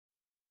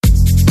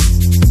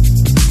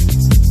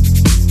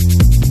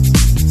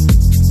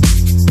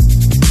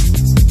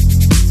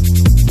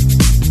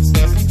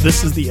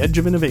This is The Edge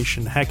of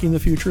Innovation, Hacking the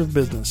Future of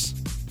Business.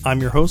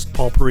 I'm your host,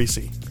 Paul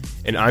Parisi.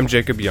 And I'm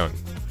Jacob Young.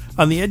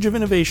 On The Edge of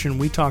Innovation,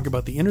 we talk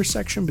about the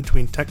intersection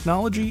between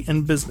technology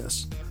and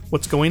business,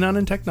 what's going on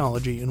in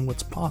technology, and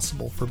what's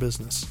possible for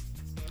business.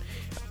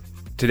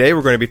 Today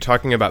we're going to be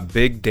talking about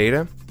big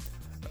data,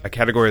 a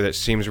category that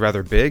seems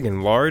rather big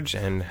and large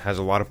and has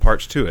a lot of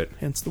parts to it.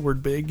 Hence the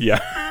word big.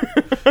 Yeah.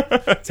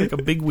 It's like a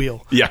big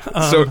wheel. Yeah.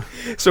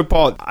 So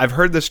Paul, I've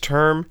heard this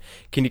term.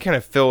 Can you kind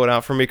of fill it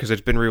out for me? Because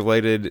it's been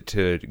related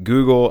to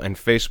Google and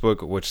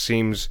Facebook, which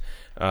seems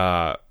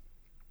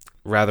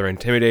rather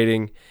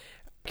intimidating.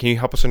 Can you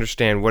help us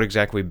understand what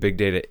exactly big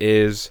data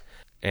is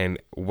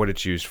and what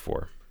it's used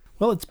for?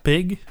 Well, it's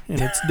big and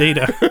it's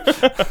data.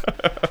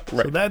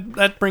 Right. So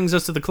that brings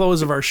us to the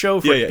close of our show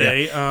for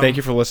today. Yeah. Thank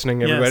you for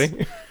listening, everybody.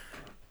 Yes.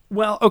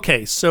 Well,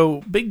 okay,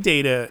 so big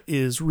data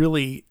is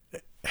really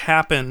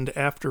happened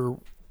after,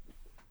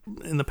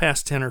 in the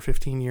past 10 or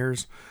 15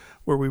 years,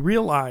 where we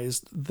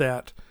realized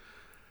that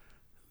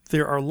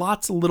there are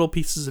lots of little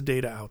pieces of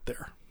data out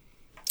there.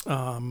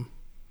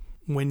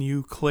 When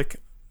you click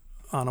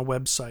on a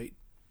website,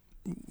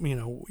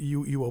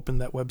 you open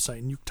that website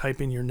and you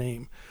type in your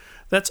name.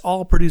 That's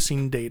all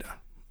producing data.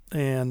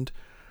 And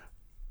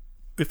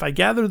if I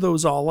gather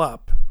those all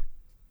up,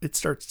 it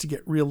starts to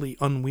get really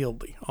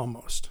unwieldy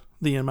almost.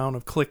 The amount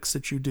of clicks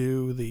that you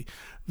do,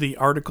 the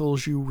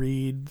articles you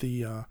read,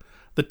 the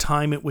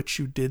time at which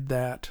you did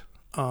that,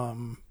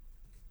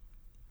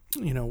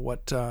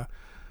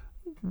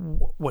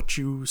 what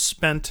you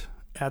spent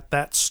at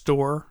that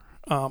store.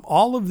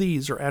 All of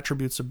these are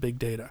attributes of big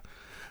data.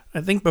 I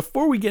think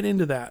before we get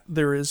into that,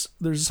 there's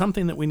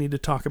something that we need to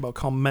talk about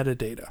called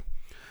metadata.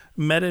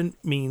 Meta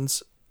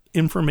means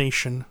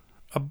information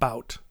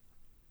about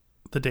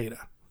the data.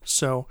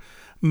 So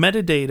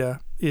metadata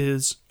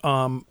is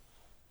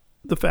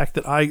the fact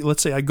that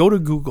let's say I go to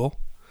Google,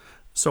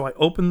 so I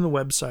open the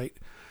website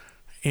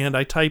and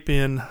I type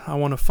in, I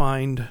want to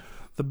find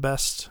the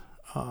best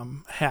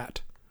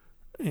hat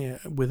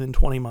within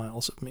 20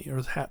 miles of me,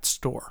 or the hat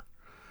store.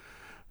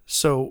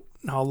 So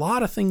now a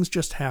lot of things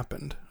just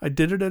happened. I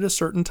did it at a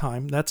certain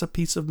time. That's a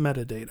piece of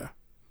metadata.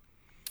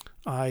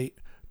 I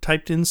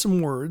typed in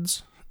some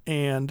words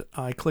and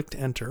I clicked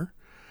enter,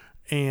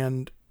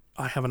 and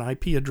I have an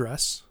IP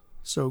address.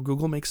 So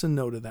Google makes a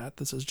note of that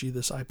says, gee,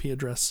 this IP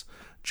address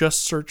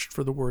just searched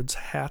for the words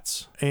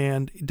hats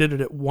and did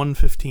it at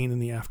 1:15 in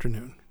the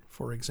afternoon,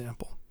 for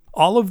example.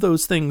 All of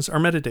those things are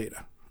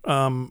metadata.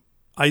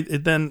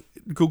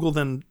 Google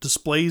then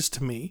displays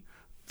to me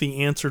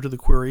the answer to the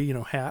query,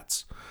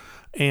 hats,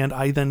 and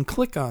I then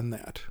click on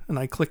that, and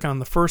I click on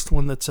the first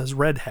one that says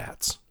red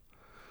hats.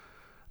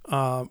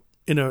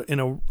 In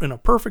a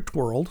perfect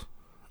world,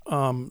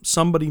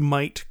 somebody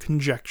might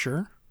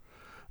conjecture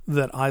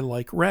that I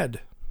like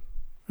red,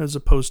 as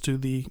opposed to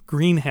the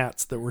green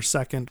hats that were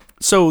second.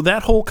 So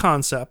that whole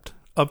concept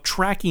of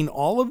tracking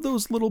all of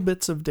those little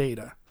bits of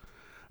data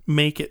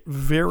make it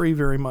very,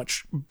 very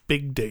much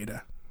big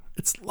data.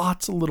 It's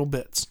lots of little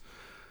bits.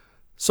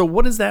 So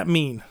what does that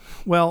mean?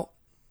 Well,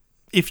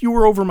 if you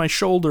were over my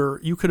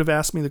shoulder, you could have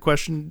asked me the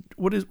question,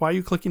 why are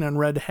you clicking on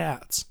red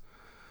hats?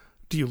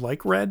 Do you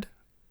like red?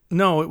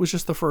 No, it was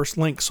just the first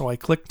link, so I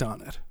clicked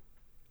on it.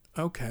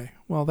 Okay,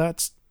 well,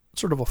 that's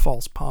sort of a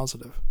false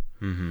positive.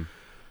 Mm-hmm.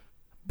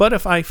 But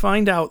if I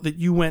find out that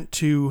you went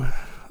to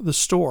the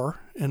store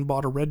and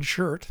bought a red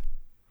shirt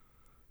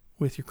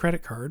with your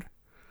credit card,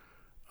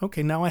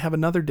 okay, now I have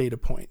another data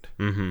point,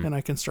 and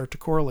I can start to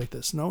correlate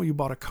this. No, you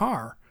bought a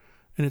car,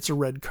 and it's a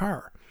red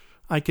car.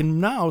 I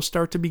can now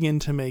start to begin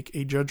to make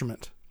a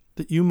judgment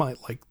that you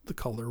might like the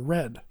color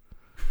red.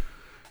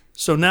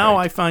 So now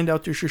I find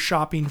out that you're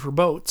shopping for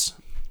boats.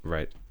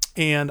 Right.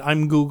 And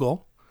I'm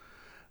Google.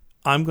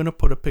 I'm going to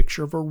put a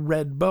picture of a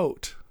red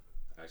boat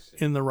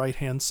in the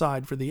right-hand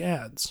side for the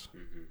ads.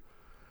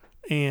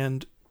 Mm-hmm.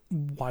 And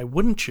why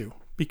wouldn't you?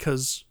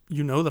 Because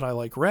you know that I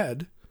like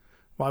red.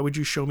 Why would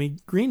you show me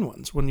green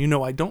ones when you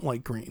know I don't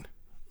like green?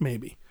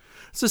 Maybe.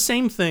 It's the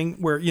same thing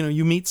where,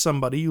 you meet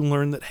somebody, you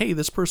learn that, hey,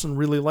 this person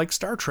really likes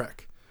Star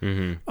Trek,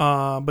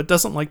 but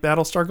doesn't like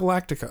Battlestar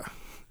Galactica.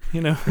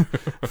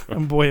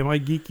 And boy, am I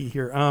geeky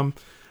here.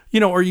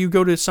 Or you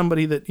go to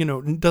somebody that,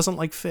 doesn't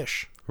like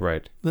fish.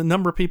 Right. The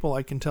number of people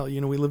I can tell, we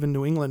live in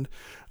New England.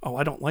 Oh,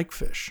 I don't like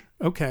fish.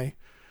 Okay.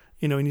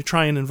 And you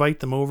try and invite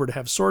them over to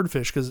have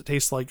swordfish because it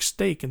tastes like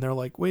steak. And they're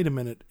like, wait a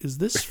minute, is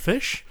this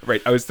fish?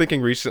 Right. I was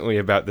thinking recently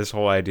about this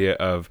whole idea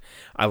of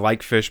I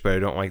like fish, but I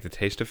don't like the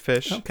taste of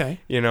fish. Okay.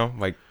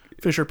 Like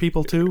fish are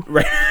people too.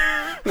 Right.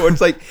 Well,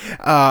 it's like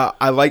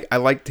I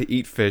like to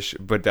eat fish,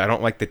 but I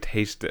don't like the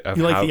taste of.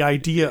 You like the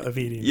idea of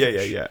eating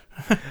fish. Yeah.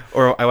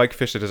 Or I like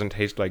fish that doesn't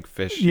taste like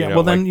fish. Yeah,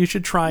 well then you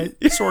should try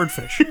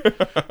swordfish.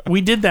 We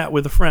did that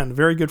with a friend, a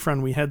very good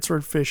friend. We had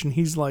swordfish, and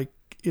he's like,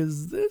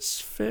 is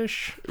this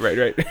fish?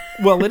 Right.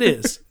 Well, it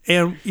is.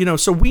 And,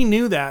 so we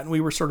knew that, and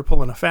we were sort of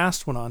pulling a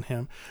fast one on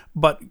him.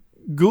 But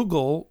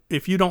Google,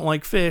 if you don't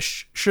like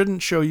fish,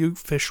 shouldn't show you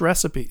fish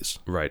recipes.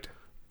 Right.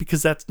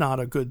 Because that's not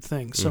a good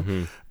thing. So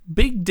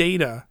big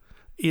data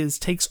is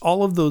takes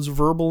all of those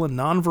verbal and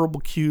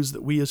nonverbal cues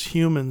that we as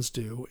humans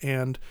do,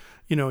 and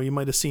you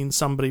might have seen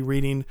somebody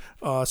reading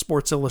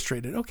Sports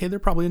Illustrated. Okay, they're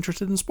probably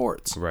interested in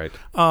sports, Right.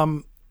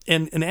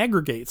 and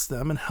aggregates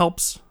them and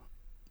helps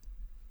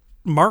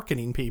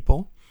marketing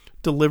people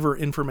deliver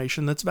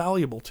information that's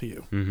valuable to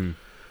you. Mm-hmm.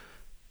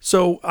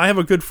 So I have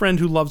a good friend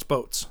who loves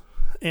boats,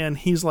 and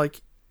he's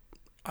like,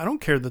 I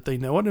don't care that they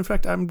know it. In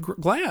fact, I'm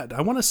glad.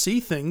 I want to see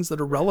things that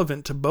are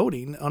relevant to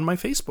boating on my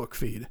Facebook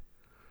feed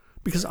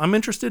because I'm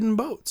interested in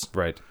boats.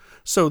 Right.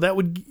 So that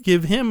would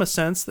give him a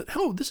sense that,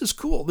 oh, this is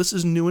cool. This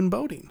is new in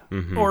boating.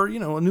 Mm-hmm. Or,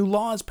 a new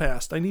law is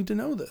passed. I need to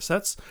know this.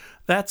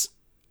 That's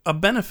a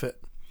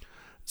benefit.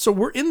 So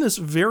we're in this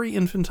very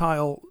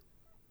infantile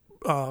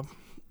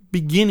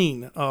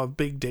beginning of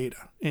big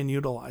data and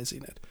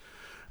utilizing it.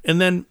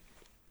 And then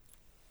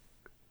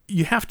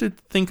you have to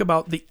think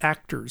about the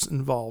actors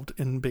involved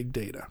in big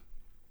data.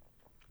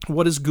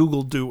 What does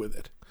Google do with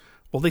it?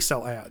 Well, they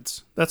sell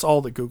ads. That's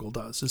all that Google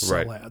does is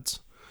sell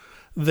ads.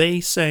 They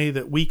say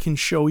that we can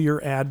show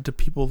your ad to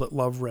people that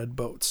love red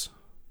boats.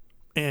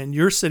 And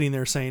you're sitting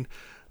there saying,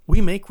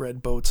 we make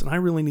red boats and I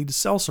really need to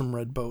sell some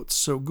red boats.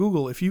 So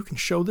Google, if you can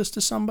show this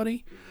to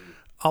somebody,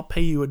 I'll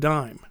pay you a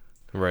dime.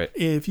 Right.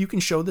 If you can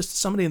show this to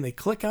somebody and they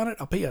click on it,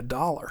 I'll pay you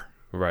 $1.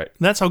 Right. And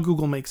that's how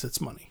Google makes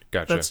its money.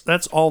 Gotcha.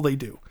 That's all they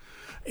do.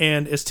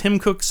 And as Tim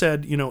Cook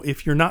said,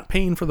 if you're not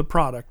paying for the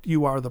product,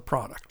 you are the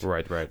product.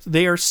 Right.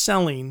 They are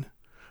selling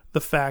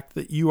the fact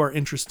that you are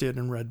interested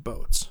in red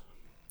boats.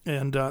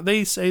 And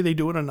they say they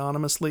do it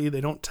anonymously.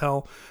 They don't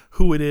tell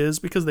who it is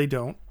because they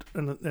don't.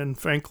 And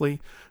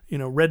frankly,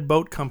 Red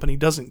Boat Company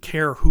doesn't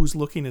care who's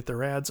looking at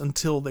their ads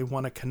until they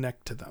want to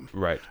connect to them.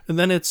 Right. And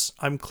then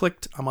I'm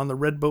on the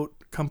Red Boat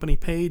Company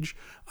page.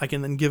 I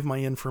can then give my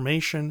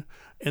information,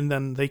 and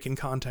then they can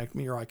contact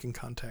me or I can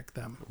contact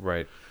them.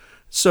 Right.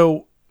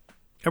 So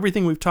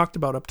everything we've talked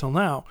about up till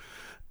now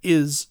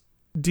is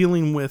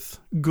dealing with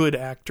good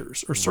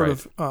actors or sort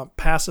of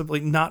passively,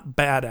 not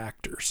bad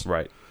actors.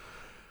 Right.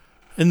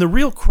 And the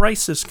real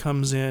crisis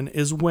comes in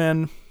is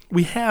when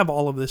we have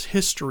all of this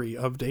history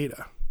of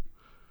data.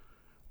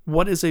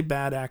 What is a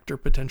bad actor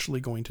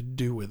potentially going to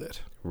do with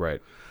it?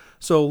 Right.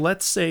 So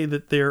let's say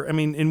that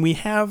and we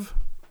have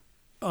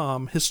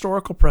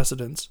historical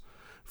precedents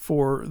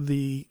for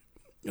the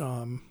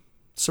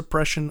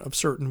suppression of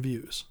certain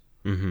views.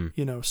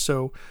 Mm-hmm.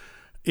 So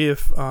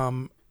if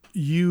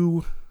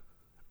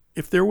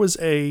there was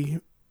a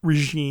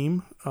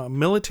regime, a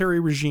military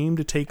regime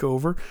to take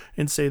over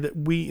and say that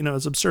we,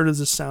 as absurd as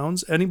this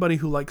sounds, anybody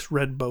who likes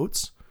red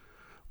boats,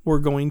 we're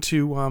going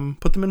to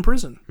put them in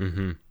prison.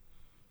 Mm-hmm.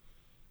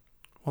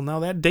 Well, now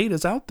that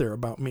data's out there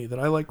about me that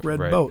I like red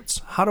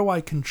boats. How do I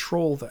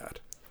control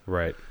that?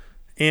 Right.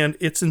 And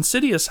it's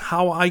insidious.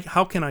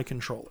 How can I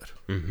control it?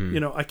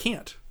 Mm-hmm. I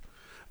can't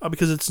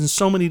because it's in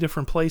so many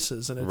different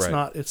places and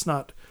it's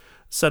not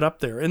set up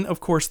there. And of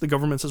course, the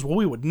government says, well,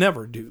 we would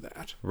never do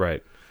that.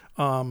 Right.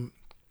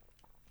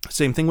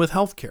 Same thing with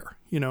healthcare.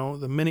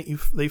 The minute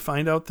they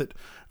find out that,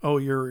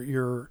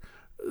 your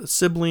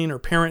sibling or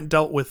parent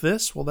dealt with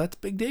this, well, that's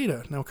big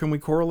data. Now, can we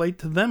correlate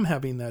to them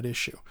having that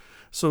issue?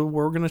 So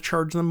we're going to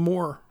charge them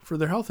more for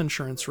their health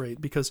insurance rate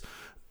because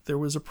there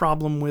was a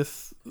problem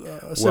with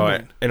a sibling.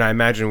 Well, and I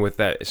imagine with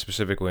that,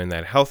 specifically in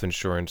that health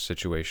insurance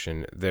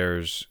situation,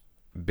 there's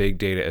big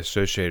data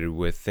associated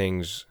with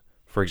things.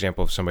 For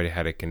example, if somebody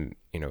had a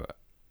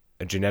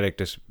genetic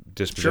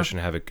disposition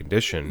to have a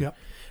condition,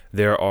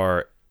 there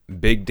are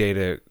big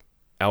data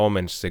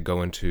elements that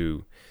go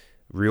into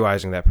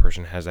realizing that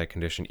person has that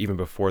condition even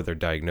before they're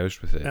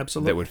diagnosed with it.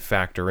 Absolutely. That would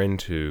factor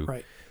into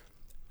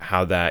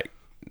how that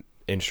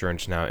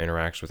insurance now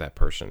interacts with that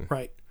person.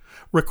 Right.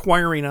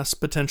 Requiring us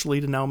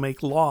potentially to now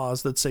make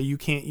laws that say you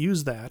can't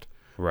use that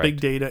big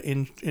data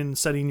in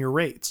setting your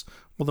rates.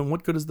 Well, then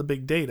what good is the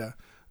big data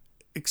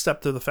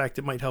except to the fact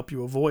it might help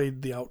you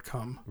avoid the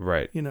outcome?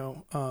 Right.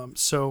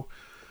 So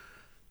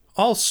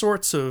all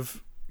sorts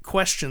of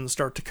questions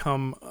start to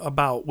come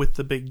about with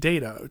the big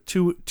data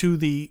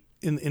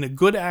in a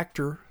good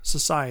actor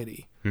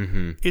society.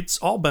 Mm-hmm. It's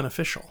all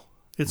beneficial.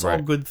 It's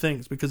all good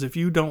things because if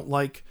you don't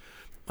like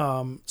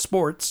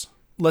sports,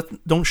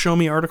 don't show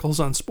me articles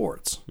on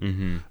sports.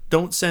 Mm-hmm.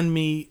 Don't send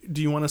me,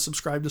 do you want to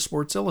subscribe to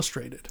Sports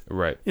Illustrated?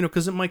 Right.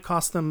 Because it might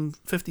cost them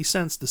 50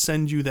 cents to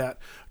send you that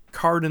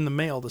card in the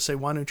mail to say,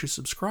 why don't you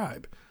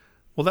subscribe?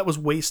 Well, that was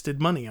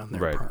wasted money on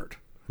their part.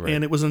 Right.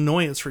 And it was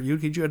annoyance for you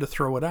because you had to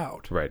throw it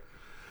out. Right.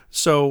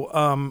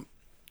 So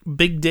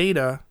big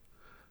data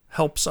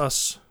helps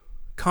us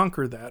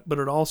conquer that, but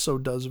it also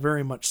does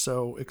very much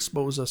so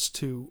expose us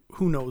to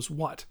who knows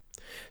what.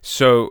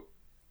 So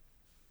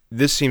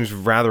this seems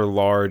rather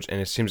large,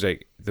 and it seems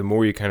like the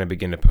more you kind of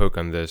begin to poke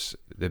on this,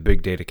 the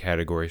big data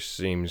category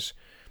seems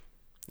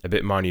a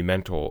bit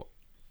monumental.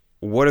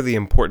 What are the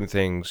important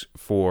things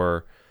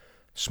for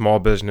small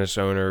business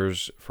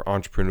owners, for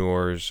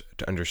entrepreneurs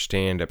to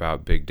understand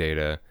about big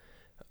data,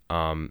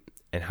 and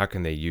how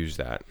can they use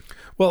that?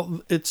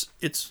 Well, it's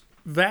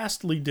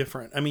vastly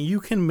different. I mean, you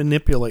can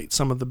manipulate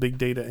some of the big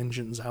data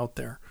engines out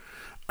there.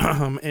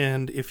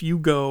 And if you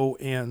go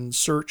and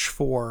search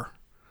for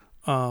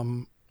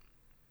let's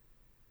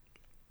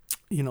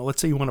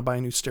say you want to buy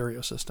a new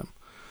stereo system,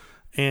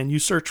 and you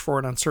search for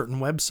it on certain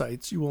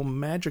websites, you will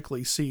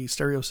magically see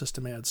stereo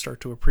system ads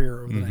start to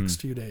appear over the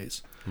next few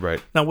days.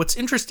 Right. Now, what's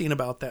interesting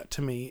about that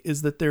to me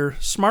is that they're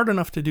smart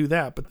enough to do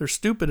that, but they're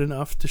stupid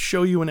enough to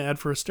show you an ad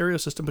for a stereo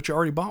system, but you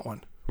already bought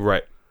one.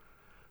 Right.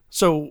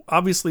 So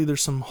obviously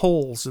there's some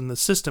holes in the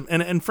system,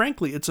 and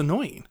frankly, it's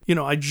annoying.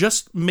 I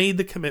just made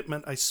the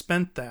commitment. I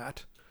spent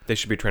that. They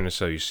should be trying to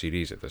sell you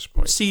CDs at this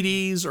point.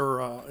 CDs or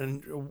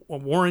a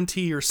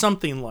warranty or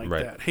something like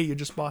that. Hey, you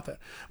just bought that.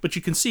 But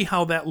you can see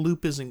how that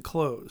loop isn't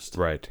closed.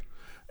 Right.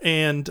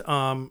 And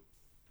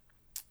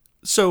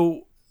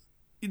so,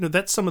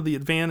 that's some of the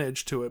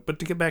advantage to it. But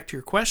to get back to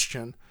your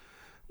question,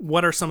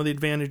 what are some of the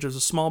advantages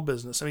of small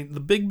business? I mean,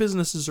 the big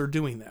businesses are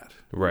doing that.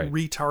 Right.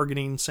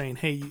 Retargeting, saying,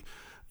 hey,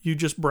 you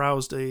just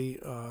browsed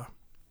a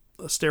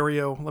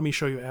stereo. Let me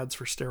show you ads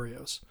for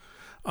stereos.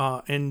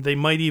 And they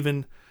might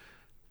even...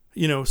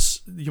 you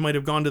might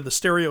have gone to the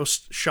stereo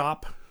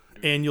shop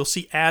and you'll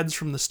see ads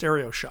from the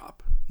stereo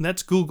shop. And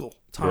that's Google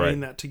tying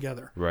that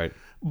together. Right.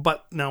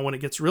 But now when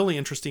it gets really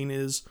interesting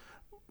is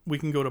we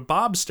can go to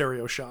Bob's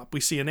stereo shop. We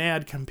see an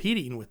ad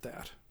competing with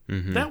that.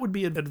 Mm-hmm. That would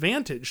be an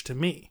advantage to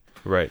me.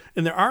 Right.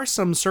 And there are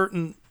some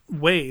certain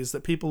ways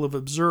that people have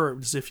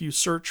observed is if you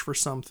search for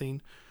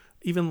something,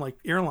 even like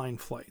airline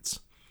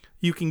flights,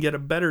 you can get a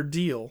better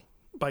deal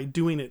by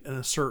doing it in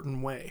a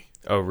certain way.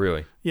 Oh,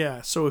 really?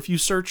 Yeah, so if you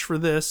search for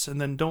this and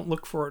then don't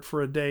look for it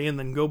for a day and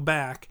then go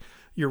back,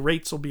 your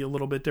rates will be a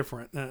little bit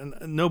different. And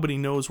nobody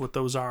knows what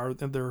those are.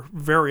 They're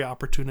very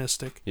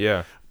opportunistic.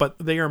 Yeah. But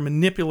they are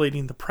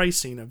manipulating the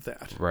pricing of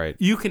that. Right.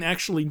 You can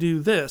actually do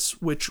this,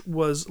 which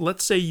was,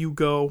 let's say you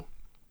go,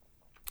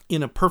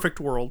 in a perfect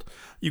world,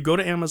 you go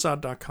to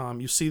Amazon.com,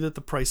 you see that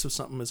the price of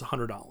something is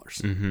 $100.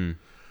 Mm-hmm.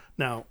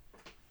 Now,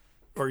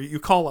 or you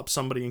call up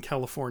somebody in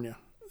California,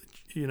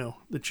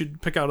 that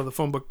you'd pick out of the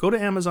phone book, go to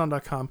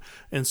Amazon.com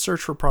and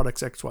search for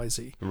products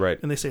XYZ. Right.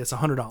 And they say it's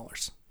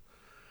 $100.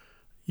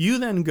 You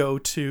then go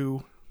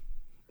to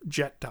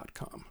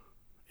Jet.com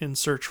and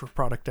search for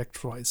product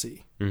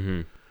XYZ.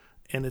 Mm-hmm.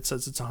 And it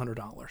says it's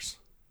 $100.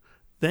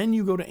 Then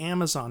you go to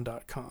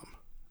Amazon.com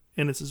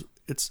and it says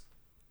it's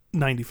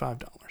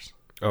 $95.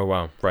 Oh,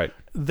 wow. Right.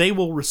 They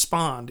will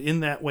respond in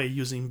that way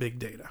using big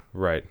data.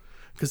 Right.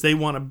 Because they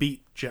want to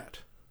beat Jet.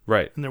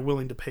 Right. And they're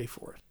willing to pay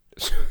for it.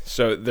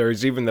 So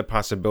there's even the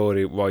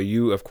possibility, while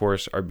you, of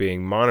course, are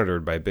being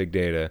monitored by big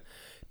data,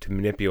 to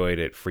manipulate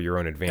it for your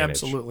own advantage.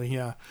 Absolutely,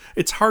 yeah.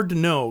 It's hard to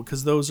know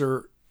because those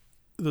are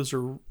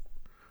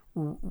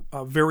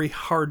very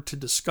hard to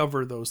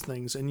discover those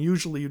things, and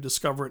usually you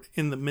discover it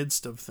in the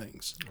midst of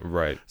things.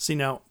 Right. See,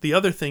 now, the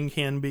other thing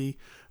can be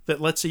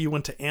that let's say you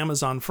went to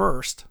Amazon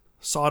first,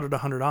 saw it at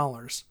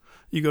 $100.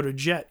 You go to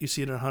Jet, you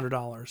see it at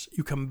 $100.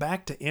 You come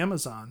back to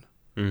Amazon.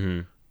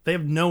 Mm-hmm. They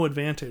have no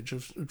advantage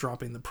of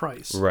dropping the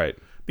price. Right.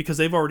 Because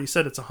they've already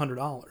said it's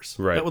 $100.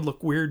 Right. That would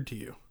look weird to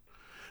you.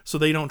 So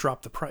they don't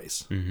drop the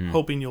price,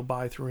 hoping you'll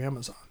buy through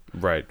Amazon.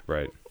 Right,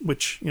 right.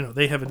 Which,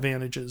 they have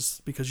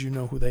advantages because you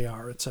know who they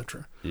are,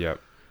 etc. Yep.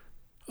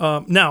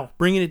 Now,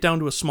 bringing it down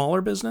to a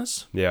smaller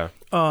business. Yeah.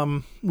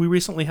 We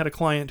recently had a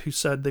client who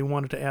said they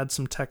wanted to add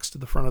some text to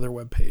the front of their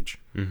webpage.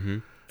 Mm-hmm.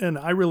 And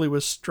I really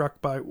was struck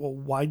by,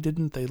 why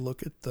didn't they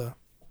look at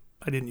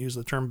I didn't use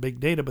the term big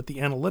data, but the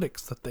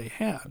analytics that they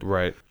had.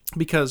 Right.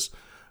 Because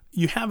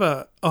you have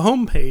a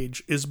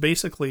homepage is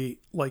basically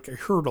like a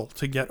hurdle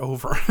to get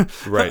over.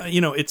 Right.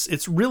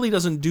 It's really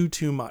doesn't do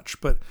too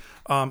much, but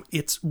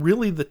it's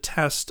really the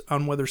test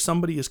on whether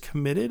somebody is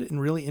committed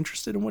and really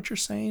interested in what you're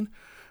saying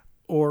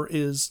or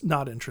is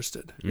not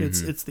interested.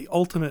 Mm-hmm. It's the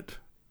ultimate,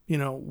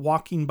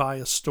 walking by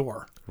a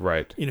store.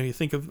 Right. You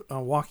think of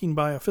walking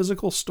by a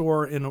physical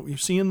store and you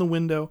see in the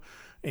window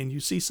and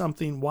you see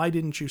something, why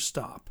didn't you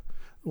stop?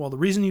 Well, the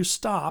reason you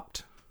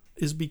stopped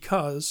is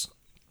because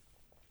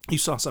you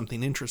saw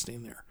something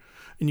interesting there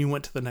and you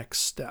went to the next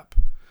step.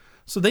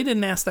 So they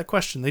didn't ask that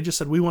question. They just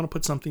said, we want to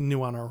put something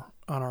new on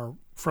our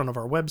front of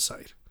our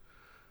website.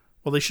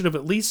 Well, they should have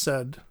at least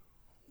said,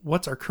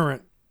 what's our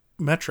current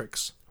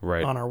metrics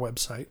on our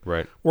website?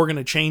 Right. We're going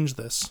to change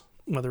this,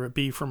 whether it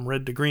be from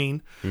red to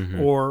green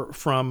or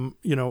from,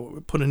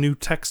 put a new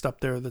text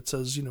up there that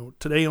says,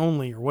 today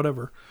only or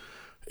whatever,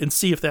 and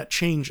see if that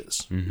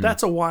changes. Mm-hmm.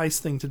 That's a wise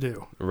thing to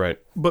do. Right.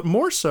 But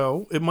more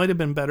so, it might have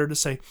been better to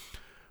say,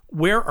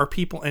 where are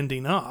people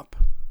ending up?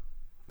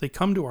 They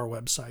come to our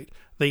website,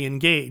 they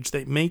engage,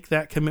 they make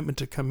that commitment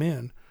to come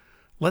in.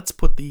 Let's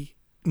put the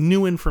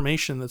new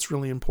information that's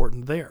really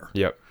important there.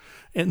 Yep.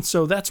 And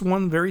so that's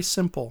one very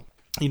simple,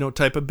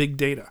 type of big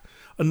data.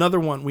 Another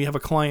one, we have a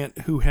client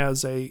who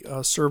has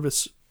a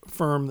service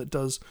firm that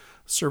does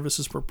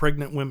services for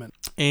pregnant women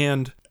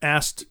and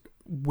asked,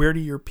 where do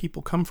your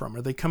people come from?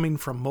 Are they coming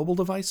from mobile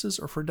devices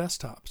or for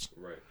desktops?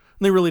 Right. And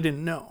they really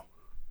didn't know.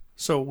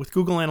 So with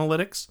Google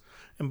Analytics,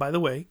 and by the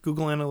way,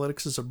 Google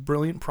Analytics is a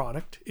brilliant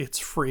product. It's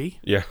free.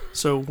 Yeah.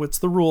 So what's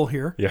the rule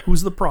here? Yeah.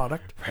 Who's the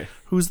product? Right.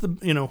 Who's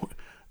the,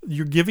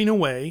 you're giving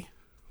away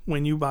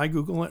when you buy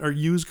Google or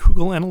use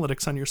Google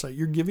Analytics on your site,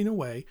 you're giving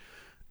away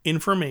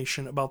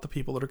information about the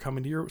people that are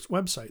coming to your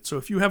website. So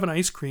if you have an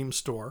ice cream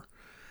store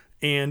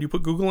and you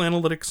put Google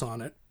Analytics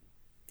on it,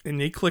 and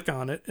they click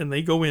on it, and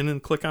they go in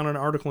and click on an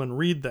article and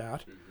read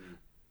that,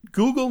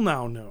 Google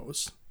now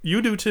knows,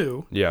 you do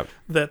too,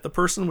 that the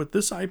person with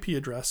this IP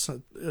address,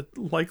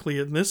 likely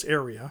in this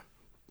area,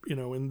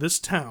 in this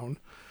town,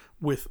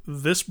 with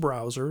this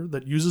browser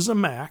that uses a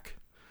Mac,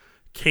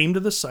 came to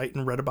the site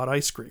and read about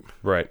ice cream.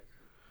 Right.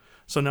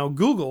 So now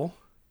Google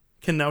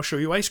can now show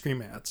you ice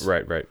cream ads.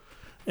 Right.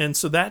 And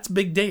so that's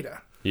big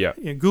data. Yeah.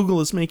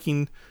 Google is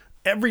making...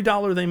 Every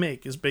dollar they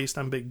make is based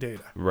on big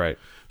data. Right.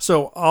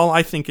 So all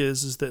I think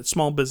is that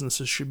small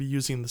businesses should be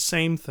using the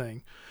same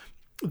thing,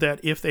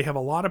 that if they have a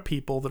lot of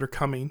people that are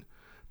coming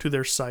to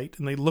their site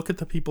and they look at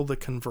the people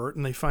that convert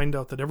and they find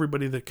out that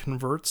everybody that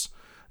converts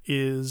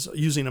is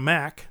using a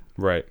Mac.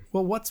 Right.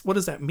 Well, what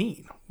does that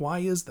mean? Why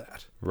is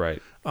that?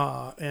 Right.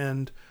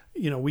 And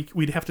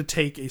we'd have to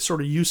take a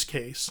sort of use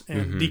case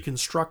and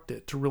deconstruct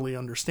it to really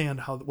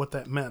understand what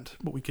that meant.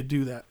 But we could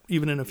do that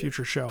even in a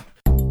future show.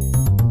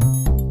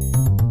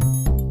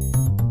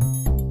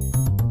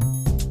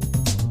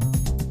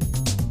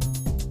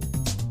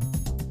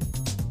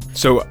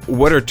 So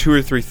what are 2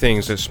 or 3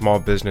 things that small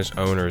business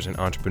owners and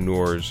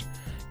entrepreneurs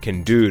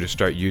can do to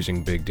start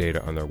using big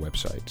data on their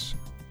websites?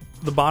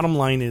 The bottom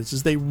line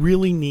is they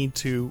really need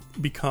to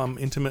become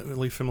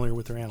intimately familiar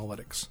with their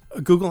analytics.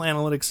 Google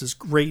Analytics is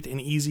great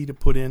and easy to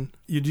put in.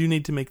 You do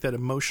need to make that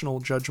emotional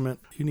judgment.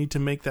 You need to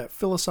make that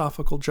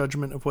philosophical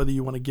judgment of whether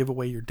you want to give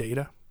away your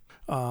data.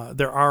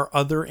 There are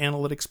other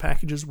analytics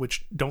packages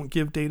which don't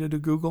give data to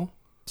Google,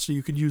 so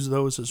you could use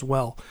those as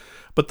well.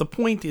 But the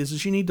point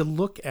is you need to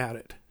look at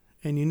it.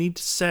 And you need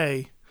to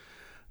say,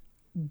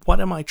 what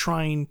am I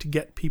trying to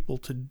get people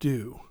to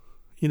do?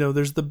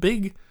 There's the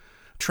big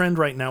trend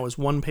right now is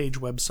one-page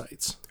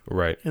websites.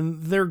 Right.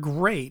 And they're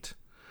great.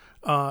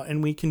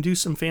 And we can do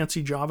some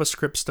fancy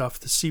JavaScript stuff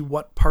to see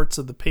what parts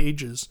of the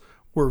pages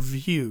were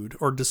viewed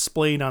or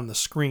displayed on the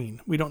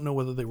screen. We don't know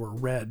whether they were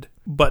read.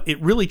 But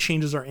it really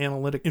changes our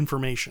analytic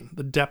information,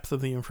 the depth of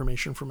the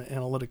information from an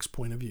analytics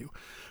point of view.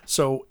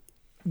 So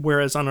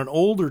whereas on an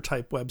older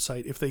type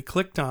website, if they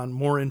clicked on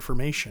more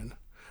information,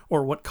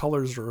 or what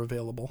colors are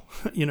available,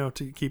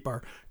 to keep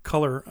our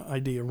color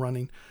idea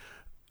running,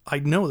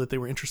 I'd know that they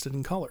were interested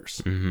in colors.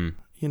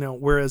 Mm-hmm.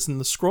 Whereas in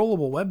the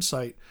scrollable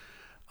website,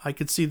 I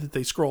could see that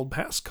they scrolled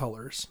past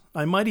colors.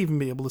 I might even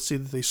be able to see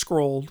that they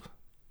scrolled,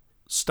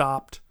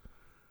 stopped,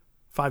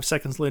 5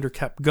 seconds later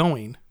kept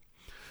going,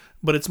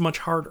 but it's much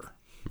harder.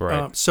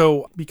 Right.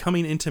 So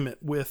becoming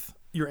intimate with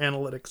your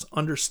analytics,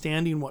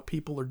 understanding what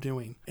people are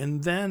doing,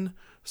 and then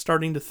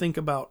starting to think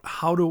about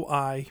how do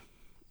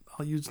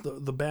I'll use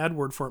the bad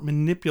word for it,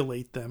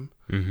 manipulate them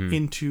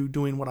into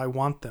doing what I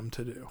want them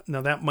to do.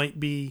 Now that might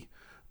be,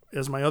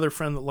 as my other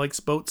friend that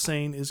likes boats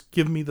saying, is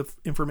give me the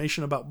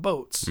information about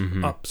boats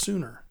up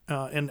sooner.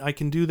 And I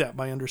can do that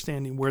by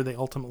understanding where they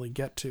ultimately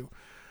get to.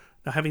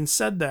 Now, having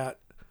said that,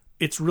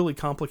 it's really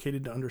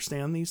complicated to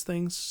understand these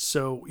things.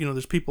 So,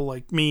 there's people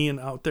like me and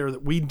out there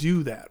that we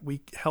do that.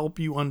 We help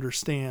you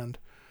understand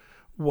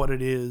what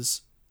it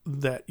is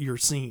that you're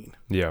seeing.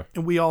 Yeah.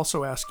 And we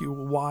also ask you,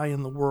 why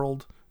in the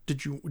world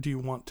do you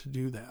want to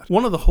do that?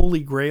 One of the holy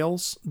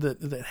grails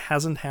that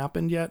hasn't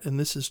happened yet, and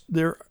this is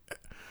there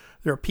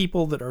are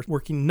people that are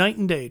working night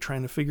and day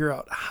trying to figure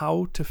out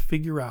how to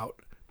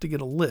get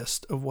a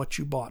list of what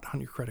you bought on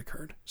your credit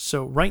card.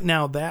 So right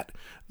now that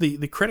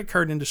the credit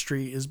card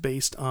industry is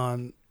based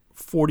on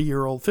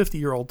 40-year-old,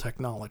 50-year-old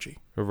technology.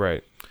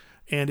 Right.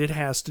 And it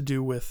has to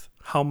do with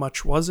how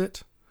much was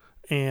it,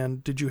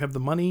 and did you have the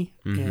money,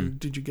 and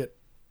did you get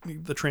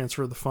the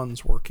transfer of the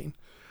funds working?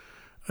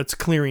 It's a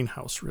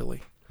clearinghouse,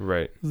 really.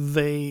 Right.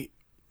 They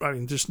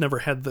just never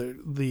had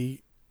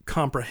the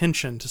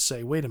comprehension to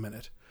say, wait a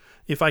minute,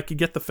 if I could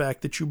get the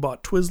fact that you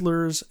bought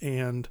Twizzlers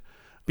and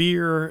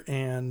beer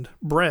and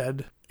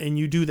bread, and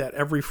you do that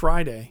every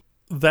Friday,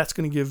 that's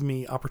going to give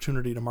me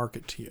opportunity to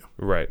market to you.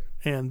 Right.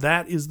 And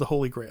that is the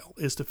holy grail,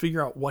 is to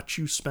figure out what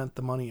you spent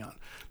the money on.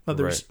 Now,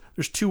 there's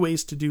 2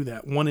 ways to do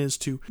that. One is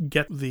to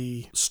get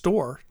the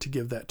store to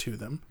give that to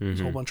them.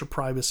 There's a whole bunch of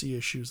privacy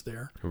issues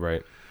there.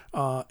 Right.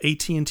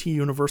 AT&T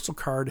Universal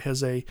Card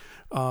has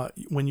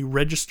when you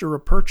register a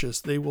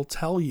purchase, they will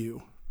tell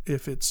you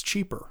if it's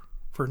cheaper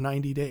for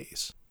 90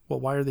 days. Well,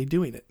 why are they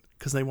doing it?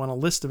 Because they want a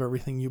list of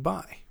everything you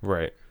buy.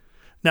 Right.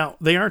 Now,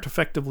 they aren't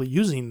effectively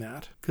using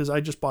that because I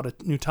just bought a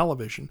new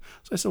television.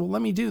 So I said, well,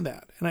 let me do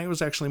that. And it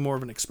was actually more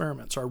of an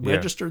experiment. So I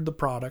registered the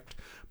product,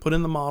 put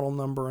in the model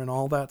number and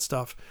all that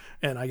stuff.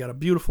 And I got a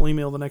beautiful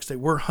email the next day.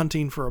 We're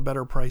hunting for a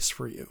better price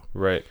for you.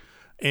 Right.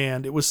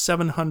 And it was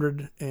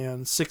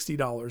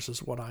 $760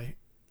 is what I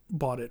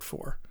bought it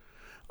for.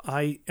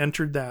 I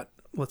entered that,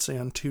 let's say,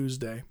 on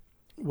Tuesday.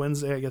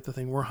 Wednesday, I get the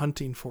thing. We're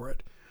hunting for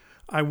it.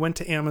 I went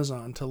to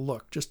Amazon to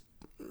look,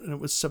 and it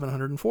was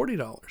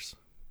 $740.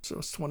 So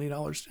it's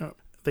 $20.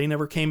 They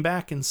never came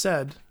back and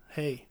said,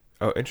 hey.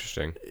 Oh,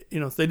 interesting.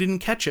 If they didn't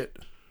catch it,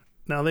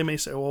 now they may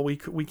say, well, we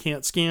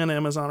can't scan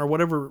Amazon or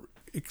whatever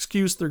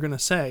excuse they're going to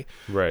say.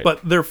 Right.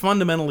 But they're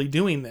fundamentally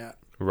doing that.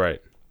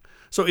 Right.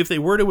 So if they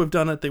were to have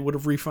done it, they would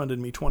have refunded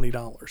me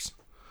 $20.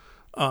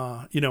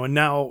 And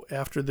now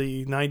after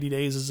the 90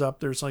 days is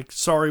up, there's like,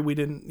 sorry, we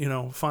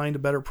didn't, find a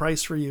better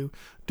price for you.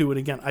 Do it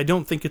again. I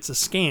don't think it's a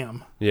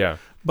scam. Yeah.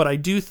 But I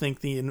do think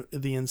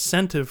the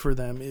incentive for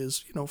them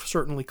is,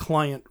 certainly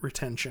client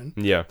retention.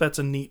 Yeah. That's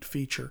a neat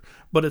feature.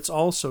 But it's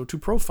also to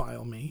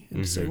profile me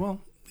and say,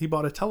 well, he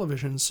bought a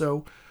television,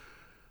 so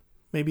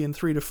maybe in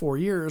 3 to 4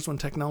 years, when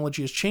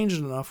technology has changed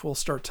enough, we'll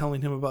start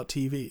telling him about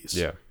TVs.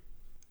 Yeah.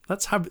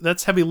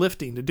 That's heavy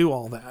lifting to do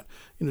all that.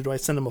 Do I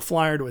send him a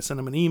flyer? Do I send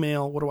him an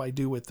email? What do I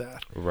do with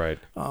that? Right.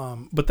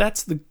 But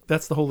that's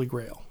the holy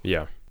grail.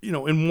 Yeah.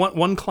 In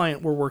one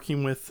client we're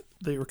working with,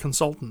 they were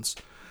consultants,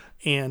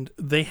 and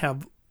they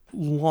have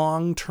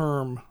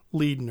long-term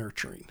lead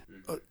nurturing.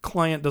 A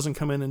client doesn't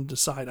come in and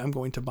decide, I'm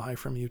going to buy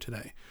from you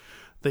today.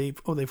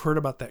 They've heard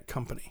about that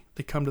company.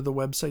 They come to the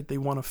website. They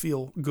want to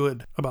feel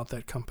good about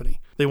that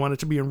company. They want it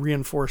to be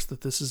reinforced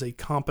that this is a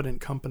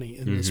competent company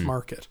in this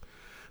market.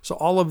 So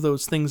all of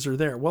those things are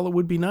there. Well, it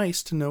would be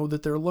nice to know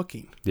that they're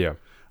looking. Yeah.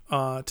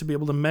 To be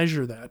able to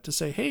measure that, to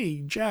say,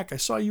 hey, Jack, I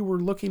saw you were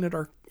looking at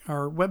our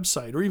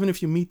website, or even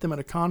if you meet them at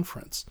a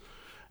conference,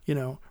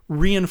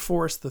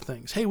 reinforce the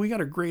things. Hey, we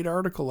got a great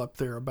article up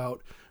there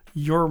about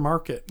your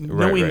market,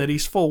 knowing that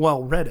he's full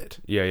well read it.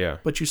 Yeah, yeah.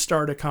 But you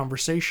start a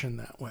conversation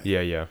that way.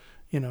 Yeah, yeah.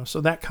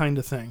 So that kind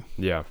of thing.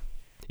 Yeah.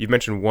 You've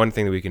mentioned one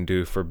thing that we can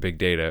do for big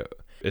data.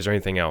 Is there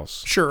anything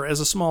else? Sure.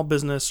 As a small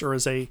business or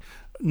as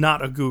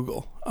not a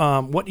Google,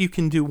 what you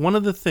can do, one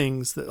of the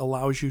things that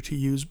allows you to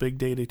use big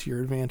data to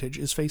your advantage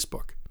is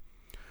Facebook.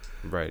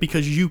 Right.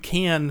 Because you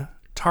can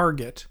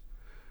target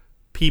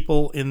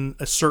people in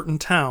a certain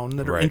town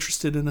that are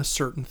interested in a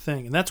certain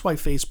thing. And that's why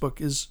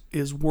Facebook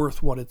is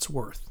worth what it's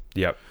worth.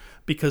 Yep.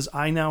 Because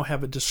I now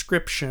have a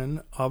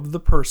description of the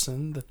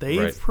person that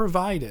they've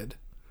provided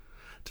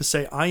to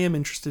say, I am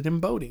interested in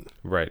boating.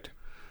 Right.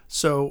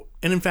 So,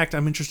 and in fact,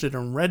 I'm interested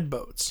in red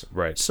boats.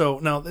 Right. So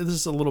now this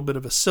is a little bit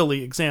of a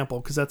silly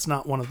example because that's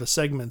not one of the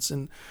segments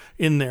in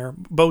there.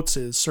 Boats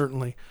is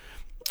certainly.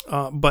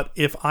 But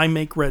if I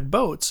make red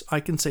boats,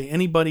 I can say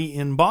anybody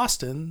in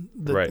Boston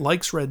that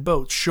likes red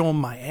boats, show them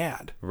my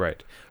ad.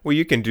 Right. Well,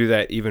 you can do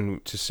that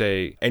even to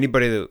say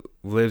anybody that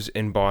lives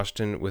in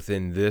Boston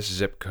within this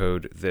zip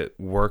code that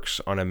works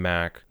on a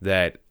Mac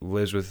that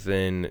lives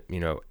within,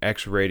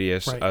 X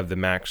radius of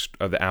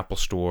the Apple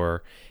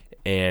store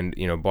and,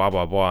 blah,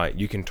 blah, blah.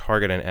 You can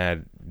target an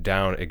ad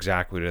down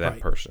exactly to that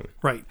person.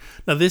 Right.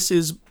 Now, this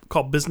is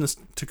called business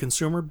to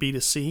consumer,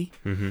 B2C.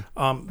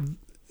 Mm-hmm.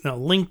 Now,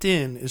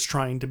 LinkedIn is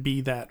trying to be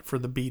that for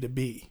the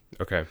B2B.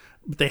 Okay.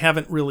 But they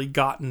haven't really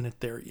gotten it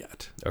there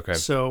yet. Okay.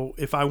 So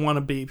if I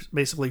want to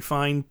basically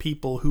find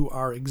people who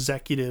are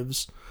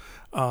executives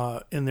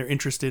and they're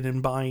interested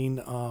in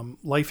buying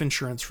life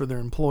insurance for their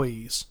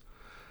employees,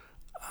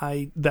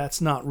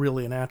 that's not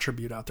really an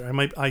attribute out there.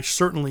 I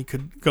certainly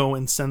could go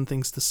and send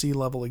things to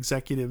C-level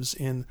executives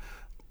in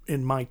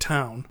my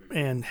town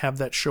and have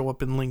that show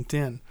up in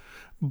LinkedIn.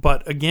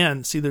 But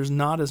again, see, there's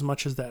not as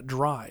much as that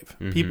drive.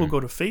 Mm-hmm. People go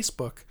to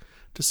Facebook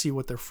to see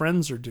what their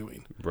friends are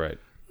doing. Right.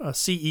 A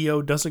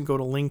CEO doesn't go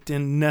to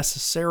LinkedIn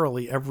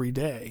necessarily every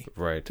day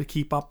to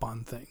keep up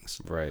on things.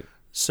 Right.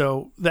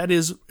 So that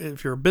is,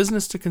 if you're a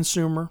business to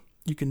consumer,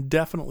 you can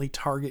definitely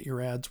target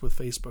your ads with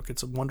Facebook.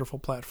 It's a wonderful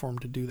platform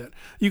to do that.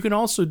 You can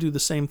also do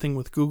the same thing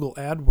with Google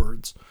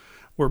AdWords,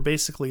 where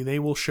basically they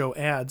will show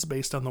ads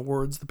based on the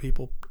words the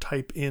people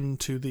type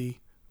into the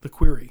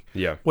query.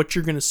 Yeah. What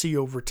you're going to see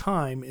over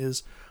time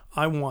is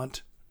I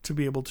want to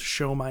be able to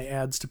show my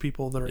ads to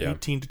people that are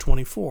 18 to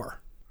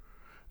 24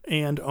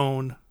 and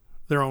own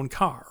their own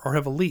car or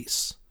have a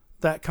lease.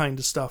 That kind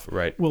of stuff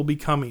will be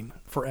coming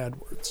for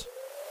AdWords.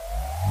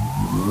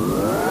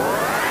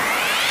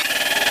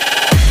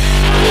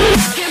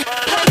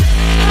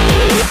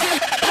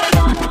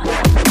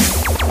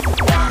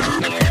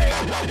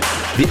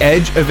 The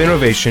Edge of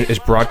Innovation is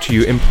brought to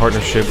you in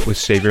partnership with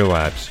Savior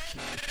Labs.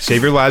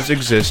 Savior Labs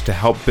exists to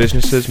help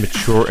businesses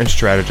mature and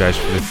strategize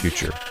for the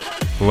future.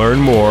 Learn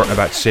more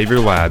about Savior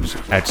Labs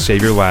at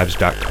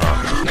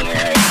saviorlabs.com.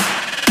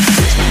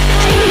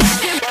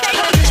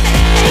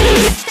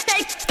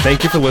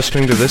 Thank you for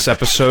listening to this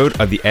episode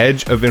of The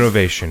Edge of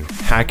Innovation,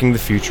 Hacking the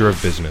Future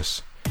of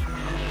Business.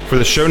 For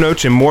the show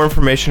notes and more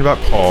information about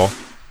Paul,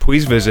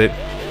 please visit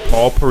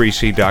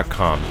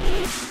paulparisi.com.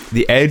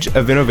 The Edge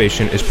of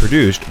Innovation is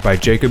produced by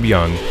Jacob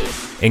Young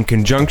in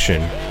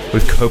conjunction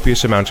with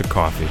copious amounts of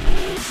coffee.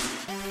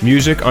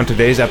 Music on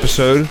today's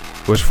episode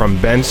was from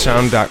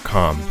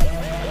bensound.com.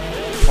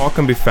 Paul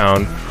can be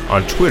found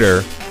on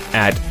Twitter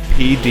at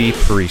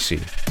pdparisi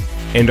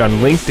and on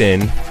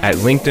LinkedIn at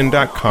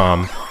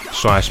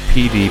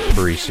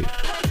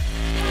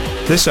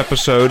linkedin.com/pdparisi. This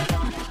episode,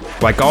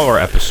 like all our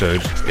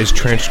episodes, is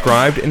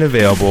transcribed and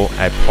available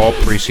at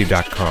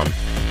paulparisi.com.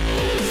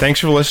 Thanks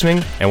for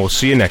listening, and we'll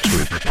see you next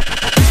week.